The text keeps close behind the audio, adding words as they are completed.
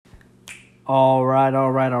All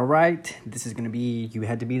right. This is going to be You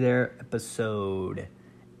Had to Be There, episode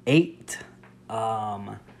 8.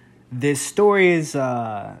 This story is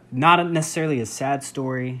not necessarily a sad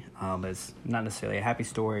story, it's not necessarily a happy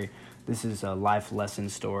story. This is a life lesson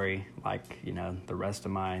story, like, the rest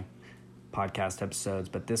of my podcast episodes,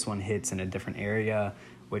 but this one hits in a different area,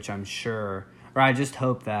 which I'm sure, or I just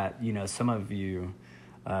hope that, some of you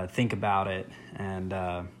think about it and,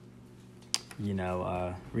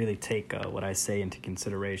 really take what I say into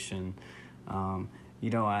consideration. If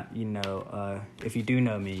you do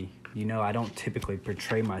know me, I don't typically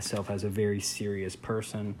portray myself as a very serious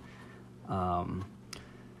person.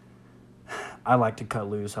 I like to cut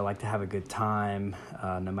loose. I like to have a good time,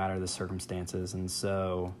 no matter the circumstances. And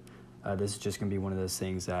so this is just going to be one of those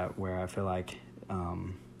things where I feel like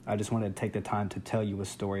I just wanted to take the time to tell you a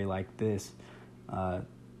story like this,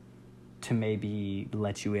 to maybe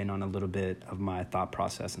let you in on a little bit of my thought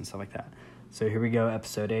process and stuff like that. So here we go,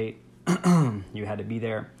 episode 8. You Had to Be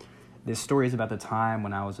There. This story is about the time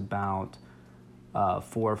when I was about 4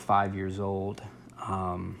 or 5 years old.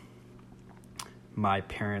 My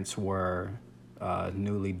parents were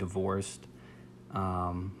newly divorced.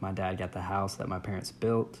 My dad got the house that my parents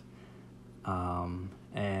built,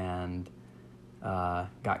 and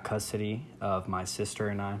got custody of my sister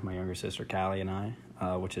and I, my younger sister Callie and I,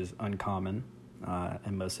 which is uncommon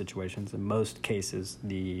in most situations. In most cases,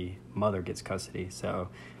 the mother gets custody, so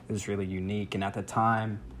it was really unique. And at the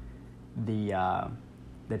time, the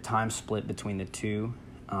time split between the two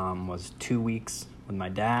was 2 weeks with my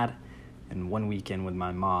dad and 1 weekend with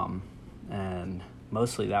my mom. And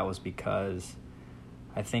mostly that was because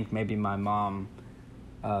I think maybe my mom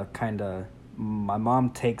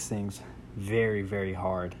takes things very, very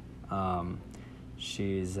hard.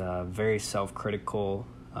 She's very self-critical,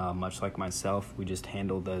 much like myself. We just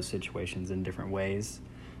handle those situations in different ways.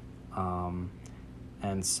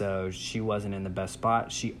 And so she wasn't in the best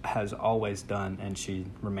spot. She has always done, and she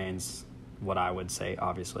remains what I would say,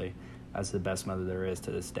 obviously, as the best mother there is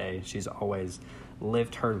to this day. She's always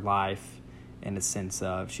lived her life in the sense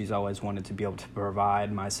of she's always wanted to be able to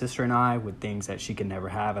provide my sister and I with things that she could never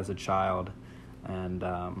have as a child. And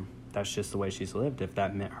that's just the way she's lived. If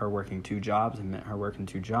that meant her working 2 jobs, it meant her working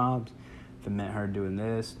 2 jobs. If it meant her doing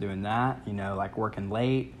this, doing that, like working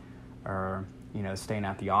late or, staying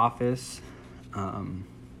at the office, when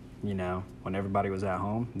everybody was at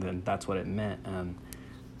home, then that's what it meant. And,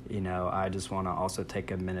 I just want to also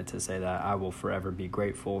take a minute to say that I will forever be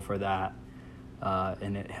grateful for that.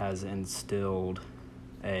 And it has instilled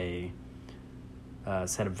a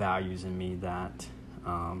set of values in me that,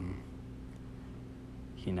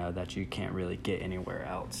 that you can't really get anywhere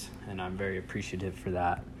else. And I'm very appreciative for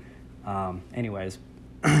that. Anyways,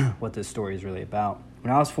 what this story is really about.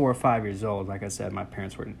 When I was 4 or 5 years old, like I said, my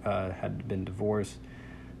parents had been divorced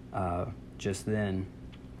just then.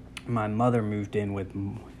 My mother moved in with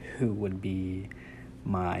who would be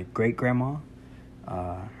my great-grandma.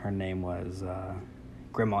 Her name was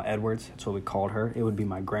Grandma Edwards. That's what we called her. It would be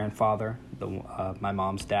my grandfather, my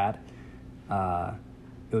mom's dad. It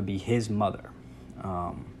would be his mother.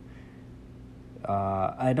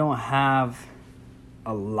 I don't have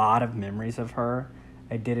a lot of memories of her.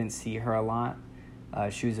 I didn't see her a lot.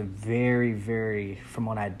 She was a very, very, from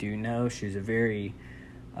what I do know, she was a very,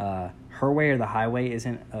 her way or the highway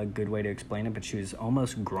isn't a good way to explain it, but she was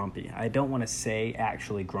almost grumpy. I don't want to say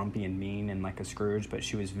actually grumpy and mean and like a Scrooge, but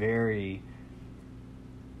she was very,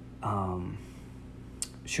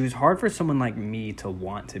 she was hard for someone like me to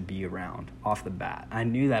want to be around off the bat. I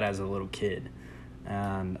knew that as a little kid.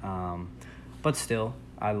 And but still,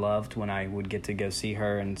 I loved when I would get to go see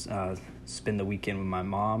her and spend the weekend with my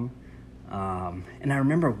mom. And I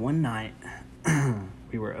remember one night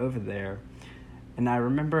we were over there, and I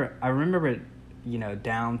remember it,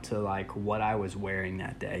 down to like what I was wearing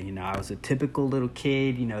that day. I was a typical little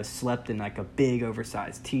kid, slept in like a big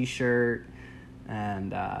oversized t-shirt,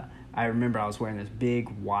 and I remember I was wearing this big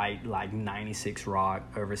white like 96 Rock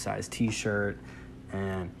oversized t-shirt,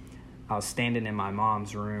 and I was standing in my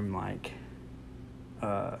mom's room, like,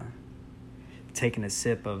 taking a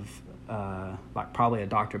sip of, like, probably a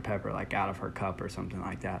Dr. Pepper, like, out of her cup or something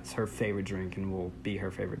like that. It's her favorite drink and will be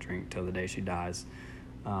her favorite drink till the day she dies.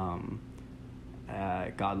 God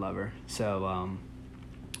love her. So,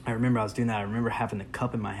 I remember I was doing that. I remember having the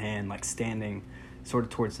cup in my hand, like, standing sort of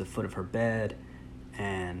towards the foot of her bed.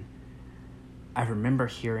 And I remember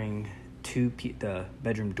hearing the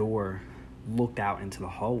bedroom door looked out into the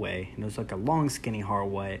hallway, and it was like a long skinny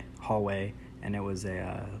hallway, and it was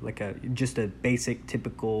just a basic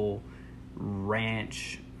typical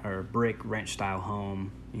ranch or brick ranch style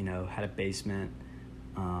home, had a basement,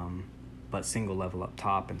 but single level up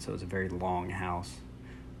top, and so it's a very long house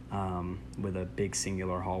with a big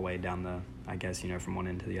singular hallway down the, I guess, from one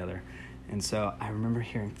end to the other. And so I remember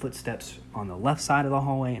hearing footsteps on the left side of the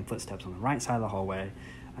hallway and footsteps on the right side of the hallway.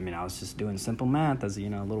 I mean, I was just doing simple math as a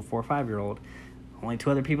little 4 or 5 year old. Only 2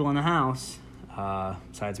 other people in the house,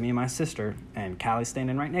 besides me and my sister, and Callie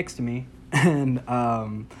standing right next to me. And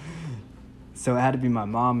so it had to be my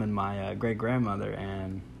mom and my great grandmother,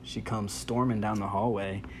 and she comes storming down the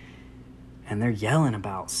hallway, and they're yelling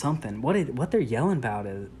about something. What they're yelling about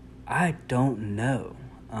is, I don't know.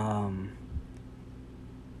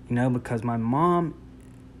 Because my mom,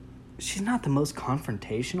 she's not the most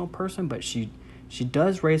confrontational person, but she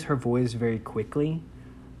does raise her voice very quickly,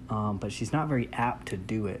 but she's not very apt to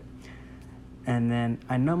do it. And then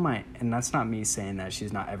I know and that's not me saying that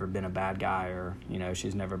she's not ever been a bad guy, or,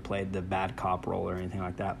 she's never played the bad cop role or anything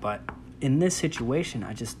like that. But in this situation,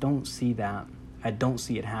 I just don't see that. I don't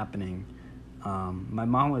see it happening. My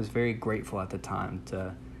mom was very grateful at the time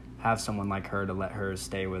to have someone like her to let her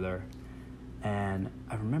stay with her. And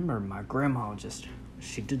I remember my grandma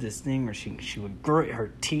she did this thing where she would grit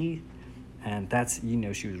her teeth. And that's,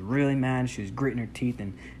 she was really mad. She was gritting her teeth.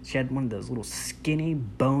 And she had one of those little skinny,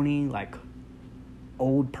 bony, like,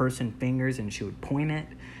 old person fingers. And she would point it.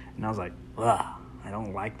 And I was like, ugh, I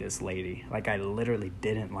don't like this lady. Like, I literally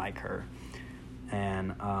didn't like her.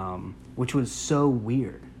 And, which was so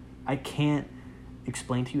weird. I can't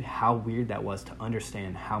explain to you how weird that was to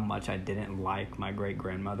understand how much I didn't like my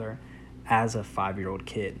great-grandmother as a 5-year-old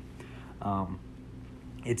kid.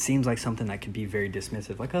 It seems like something that could be very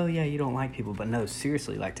dismissive, like, oh yeah, you don't like people, but no,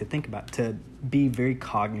 seriously, like, to be very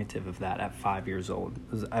cognitive of that at 5 years old,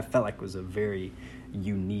 I felt like it was a very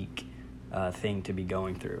unique thing to be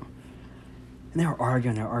going through. And they were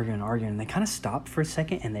arguing, and they kind of stopped for a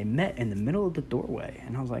second, and they met in the middle of the doorway,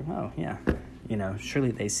 and I was like, oh yeah,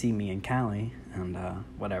 surely they see me and Callie, and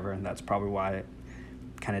whatever, and that's probably why it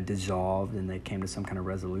kind of dissolved, and they came to some kind of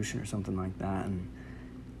resolution or something like that. And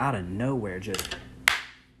out of nowhere, just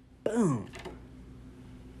boom,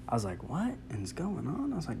 I was like, what is going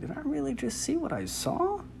on? I was like, did I really just see what I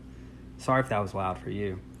saw? Sorry if that was loud for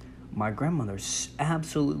you. My grandmother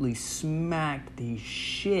absolutely smacked the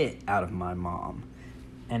shit out of my mom,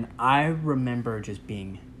 and I remember just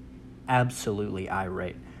being absolutely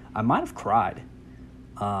irate. I might have cried.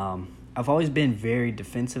 I've always been very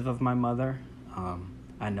defensive of my mother.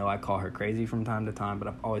 I know I call her crazy from time to time, but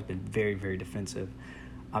I've always been very, very defensive.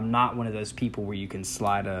 I'm not one of those people where you can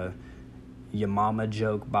slide a your mama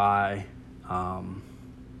joke by. I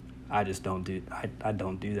just don't do. I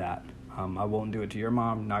don't do that. I won't do it to your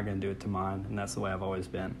mom. I'm not gonna do it to mine, and that's the way I've always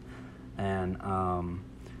been. And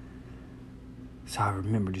so I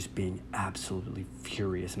remember just being absolutely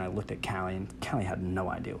furious, and I looked at Callie, and Callie had no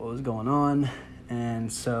idea what was going on,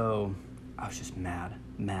 and so I was just mad.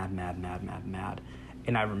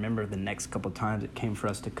 And I remember the next couple times it came for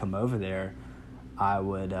us to come over there, I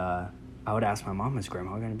would ask my mom, is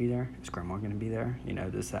Grandma going to be there? Is Grandma going to be there?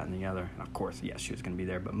 This, that, and the other. And of course, yes, she was going to be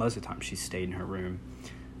there, but most of the time she stayed in her room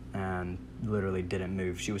and literally didn't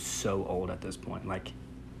move. She was so old at this point, like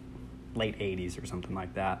late 80s or something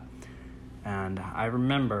like that. And I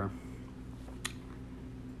remember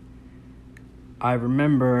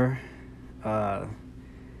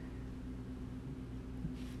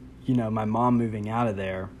my mom moving out of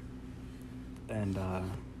there, and I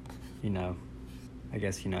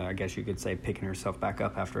guess you could say picking herself back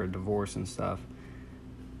up after a divorce and stuff.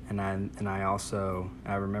 And I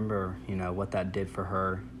remember what that did for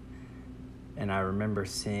her, and I remember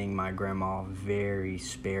seeing my grandma very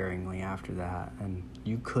sparingly after that. And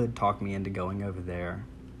you could talk me into going over there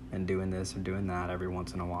and doing this or doing that every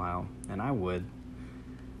once in a while, and I would.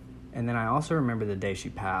 And then I also remember the day she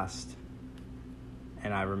passed.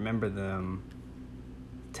 And I remember them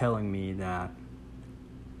telling me that,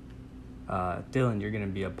 Dylan, you're going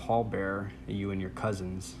to be a pallbearer, you and your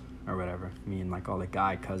cousins, or whatever. Me and, like, all the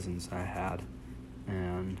guy cousins I had.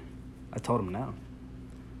 And I told them no.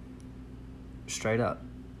 Straight up.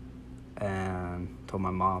 And told my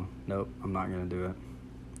mom, nope, I'm not going to do it.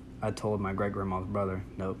 I told my great-grandma's brother,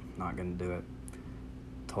 nope, not going to do it.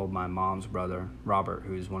 Told my mom's brother, Robert,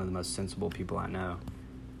 who's one of the most sensible people I know,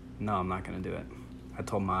 no, I'm not going to do it. I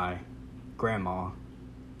told my grandma,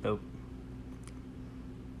 nope,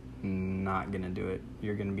 not going to do it.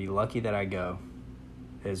 You're going to be lucky that I go,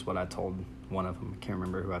 is what I told one of them. I can't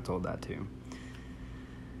remember who I told that to.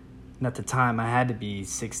 And at the time, I had to be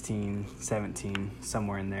 16, 17,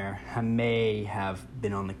 somewhere in there. I may have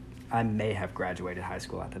graduated high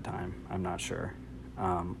school at the time. I'm not sure.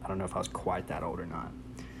 I don't know if I was quite that old or not.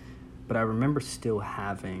 But I remember still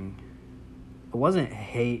having, it wasn't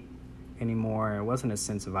hate. anymore. It wasn't a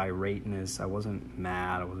sense of irateness. I wasn't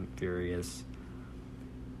mad. I wasn't furious.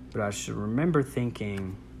 But I should remember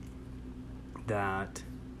thinking that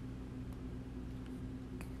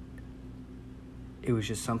it was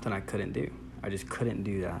just something I couldn't do. I just couldn't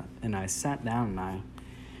do that. And I sat down and I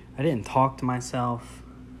didn't talk to myself.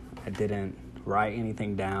 I didn't write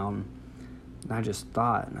anything down. And I just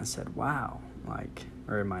thought, and I said, wow.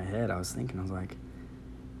 Or in my head, I was thinking, I was like,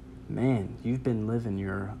 man, you've been living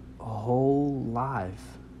your whole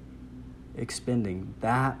life expending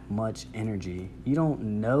that much energy. You don't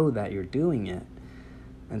know that you're doing it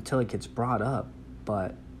until it gets brought up,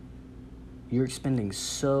 but you're expending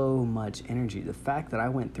so much energy. The fact that I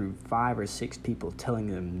went through 5 or 6 people telling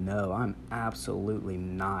them, no, I'm absolutely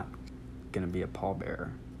not going to be a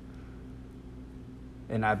pallbearer.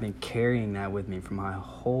 And I've been carrying that with me for my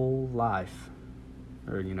whole life,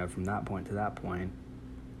 or, from that point to that point.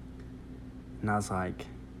 And I was like,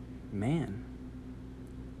 man,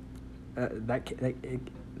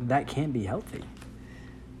 that can't be healthy,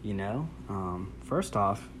 First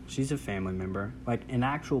off, she's a family member, like an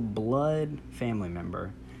actual blood family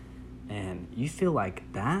member, and you feel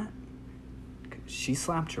like that? She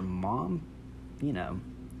slapped your mom,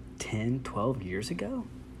 10, 12 years ago?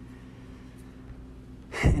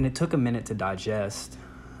 And it took a minute to digest,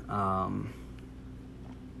 I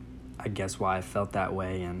guess, why I felt that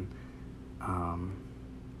way, and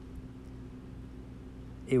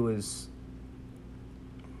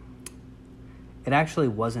it actually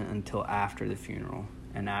wasn't until after the funeral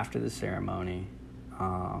and after the ceremony,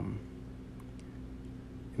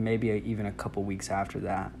 maybe even a couple weeks after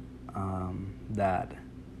that, that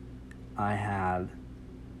I had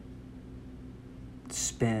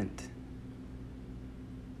spent,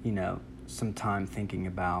 some time thinking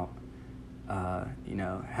about,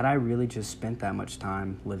 had I really just spent that much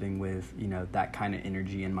time living with, that kind of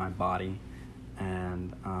energy in my body,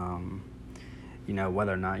 and,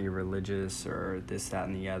 whether or not you're religious or this, that,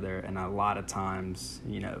 and the other. And a lot of times,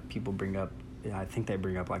 people bring up, I think they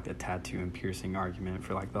bring up like the tattoo and piercing argument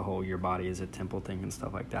for like the whole your body is a temple thing and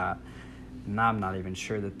stuff like that. And I'm not even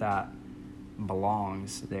sure that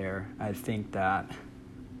belongs there. I think that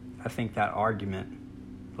argument,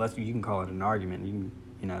 you can call it an argument, you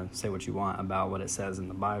can, say what you want about what it says in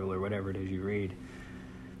the Bible or whatever it is you read.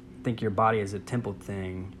 I think your body is a temple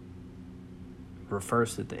thing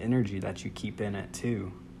refers to the energy that you keep in it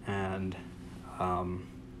too. And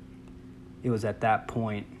it was at that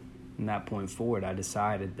point, from that point forward, I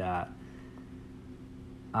decided that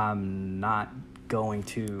I'm not going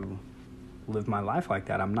to live my life like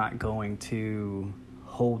that. I'm not going to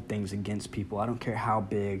hold things against people. I don't care how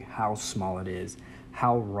big, how small it is,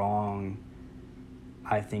 how wrong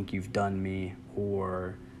I think you've done me,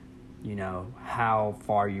 or how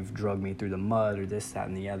far you've drugged me through the mud, or this, that,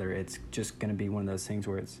 and the other. It's just going to be one of those things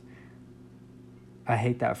where I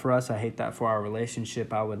hate that for us. I hate that for our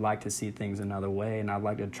relationship. I would like to see things another way, and I'd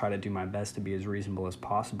like to try to do my best to be as reasonable as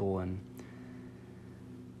possible. And,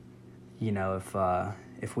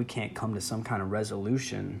 if we can't come to some kind of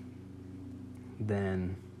resolution,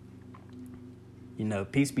 then,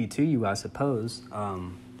 peace be to you, I suppose.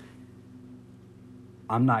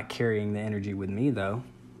 I'm not carrying the energy with me, though.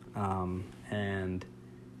 And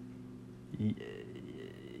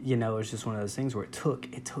it's just one of those things where it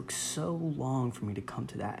took so long for me to come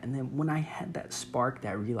to that. And then when I had that spark,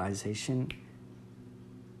 that realization,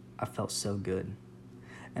 I felt so good.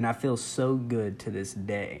 And I feel so good to this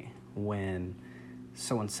day when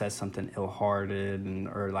someone says something ill-hearted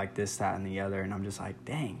or like this, that, and the other, and I'm just like,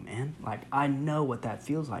 dang, man, like, I know what that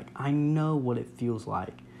feels like. I know what it feels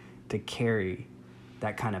like to carry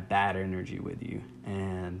that kind of bad energy with you,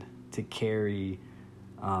 and to carry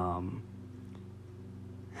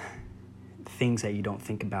things that you don't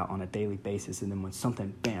think about on a daily basis, and then when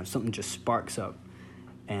something just sparks up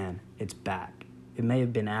and it's back. It may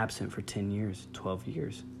have been absent for 10 years, 12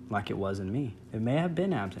 years, like it was in me. It may have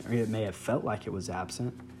been absent, or it may have felt like it was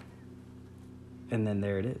absent, and then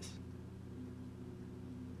there it is.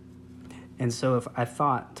 And so if I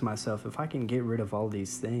thought to myself, if I can get rid of all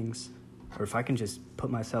these things, or if I can just put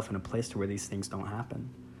myself in a place to where these things don't happen,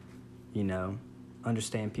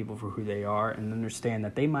 understand people for who they are, and understand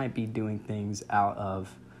that they might be doing things out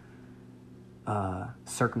of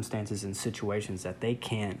circumstances and situations that they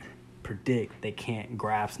can't predict, they can't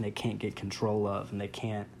grasp, and they can't get control of, and they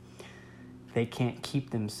can't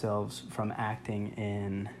keep themselves from acting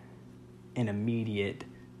in an immediate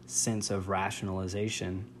sense of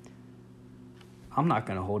rationalization. I'm not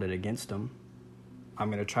going to hold it against them. I'm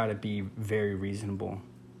going to try to be very reasonable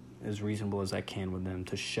as I can with them,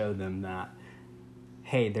 to show them that,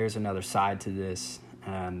 hey, there's another side to this,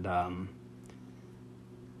 And,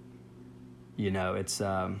 it's,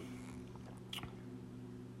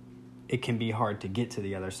 it can be hard to get to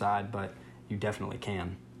the other side, but you definitely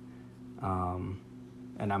can.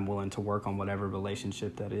 And I'm willing to work on whatever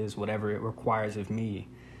relationship that is, whatever it requires of me.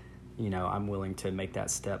 I'm willing to make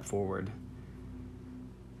that step forward.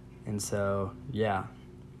 And so, yeah.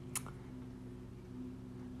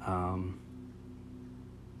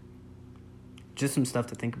 Just some stuff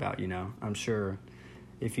to think about, I'm sure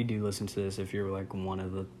if you do listen to this, if you're like one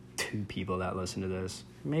of the 2 people that listen to this,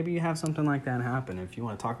 maybe you have something like that happen. If you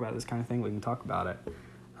want to talk about this kind of thing, we can talk about it.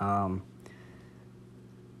 All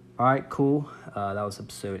right, cool. That was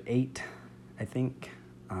episode 8, I think.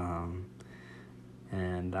 And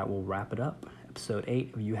that will wrap it up. Episode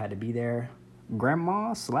 8 of You Had to Be There.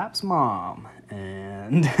 Grandma slaps mom.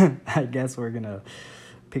 And I guess we're going to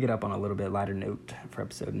pick it up on a little bit lighter note for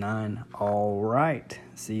episode 9. All right.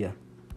 See ya.